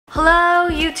Hello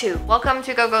YouTube! Welcome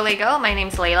to gogolaygo. My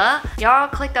name's Layla. Y'all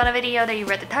clicked on a video that you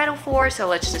read the title for, so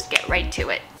let's just get right to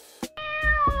it.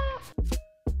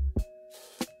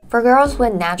 For girls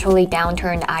with naturally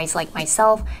downturned eyes like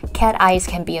myself, cat eyes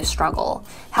can be a struggle.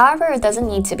 However, it doesn't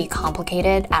need to be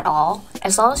complicated at all.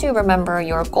 As long as you remember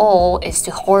your goal is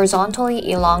to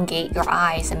horizontally elongate your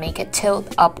eyes and make it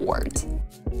tilt upwards.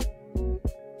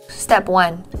 Step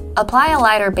 1. Apply a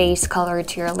lighter base color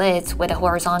to your lids with a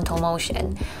horizontal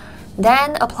motion.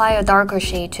 Then apply a darker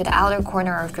shade to the outer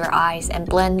corner of your eyes and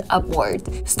blend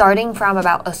upward, starting from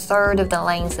about a third of the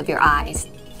length of your eyes.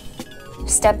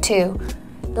 Step 2.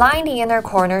 Line the inner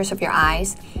corners of your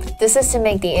eyes. This is to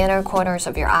make the inner corners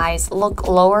of your eyes look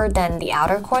lower than the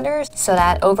outer corners so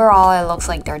that overall it looks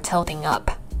like they're tilting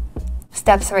up.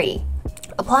 Step 3.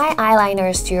 Apply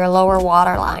eyeliners to your lower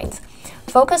waterlines.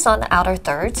 Focus on the outer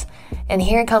thirds, and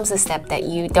here comes the step that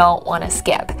you don't want to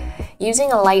skip.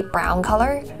 Using a light brown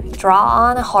color, draw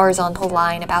on a horizontal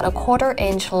line about a quarter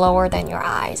inch lower than your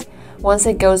eyes. Once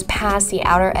it goes past the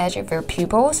outer edge of your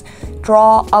pupils,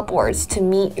 draw upwards to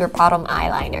meet your bottom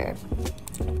eyeliner.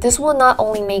 This will not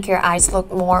only make your eyes look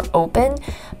more open,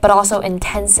 but also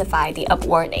intensify the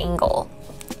upward angle.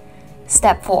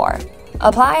 Step 4.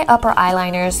 Apply upper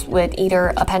eyeliners with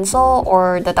either a pencil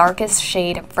or the darkest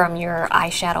shade from your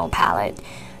eyeshadow palette.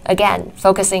 Again,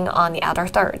 focusing on the outer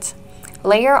thirds.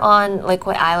 Layer on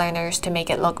liquid eyeliners to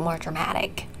make it look more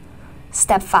dramatic.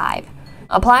 Step 5.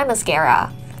 Apply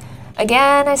mascara.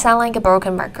 Again, I sound like a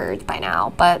broken record by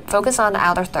now, but focus on the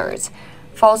outer thirds.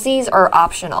 Falsies are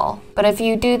optional, but if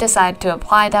you do decide to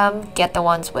apply them, get the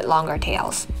ones with longer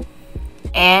tails.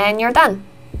 And you're done!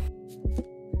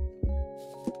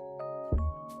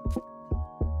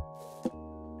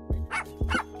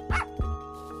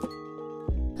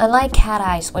 Unlike cat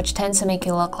eyes, which tends to make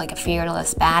you look like a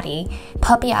fearless baddie,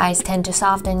 puppy eyes tend to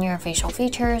soften your facial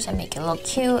features and make you look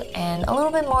cute and a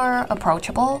little bit more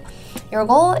approachable. Your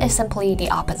goal is simply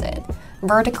the opposite.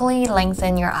 Vertically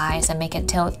lengthen your eyes and make it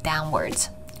tilt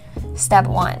downwards. Step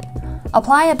 1.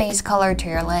 Apply a base color to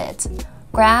your lids.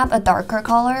 Grab a darker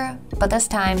color, but this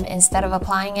time, instead of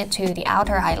applying it to the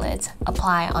outer eyelids,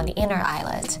 apply on the inner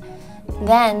eyelids.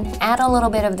 Then, add a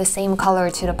little bit of the same color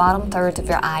to the bottom third of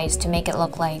your eyes to make it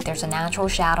look like there's a natural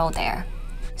shadow there.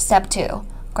 Step 2.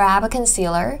 Grab a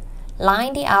concealer.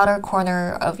 Line the outer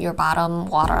corner of your bottom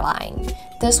waterline.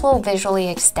 This will visually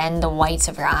extend the whites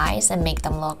of your eyes and make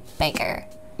them look bigger.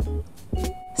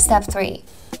 Step 3.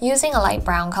 Using a light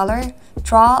brown color,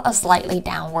 draw a slightly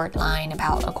downward line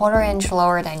about a quarter inch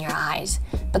lower than your eyes.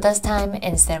 But this time,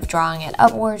 instead of drawing it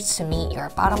upwards to meet your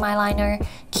bottom eyeliner,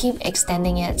 keep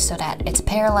extending it so that it's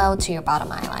parallel to your bottom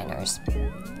eyeliners.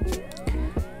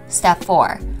 Step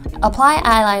 4. Apply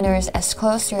eyeliners as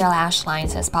close to your lash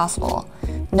lines as possible.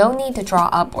 No need to draw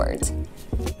upwards.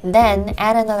 Then,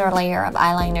 add another layer of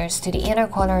eyeliners to the inner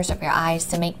corners of your eyes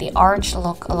to make the arch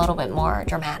look a little bit more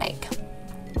dramatic.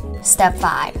 Step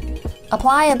 5.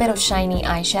 Apply a bit of shiny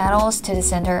eyeshadows to the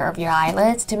center of your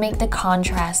eyelids to make the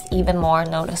contrast even more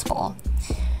noticeable.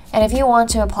 And if you want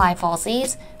to apply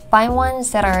falsies, find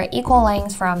ones that are equal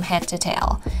length from head to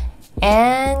tail.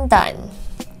 And done!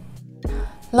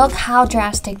 Look how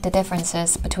drastic the difference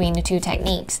is between the two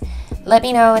techniques. Let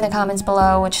me know in the comments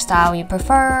below which style you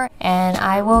prefer, and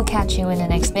I will catch you in the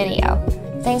next video.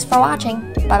 Thanks for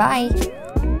watching. Bye bye!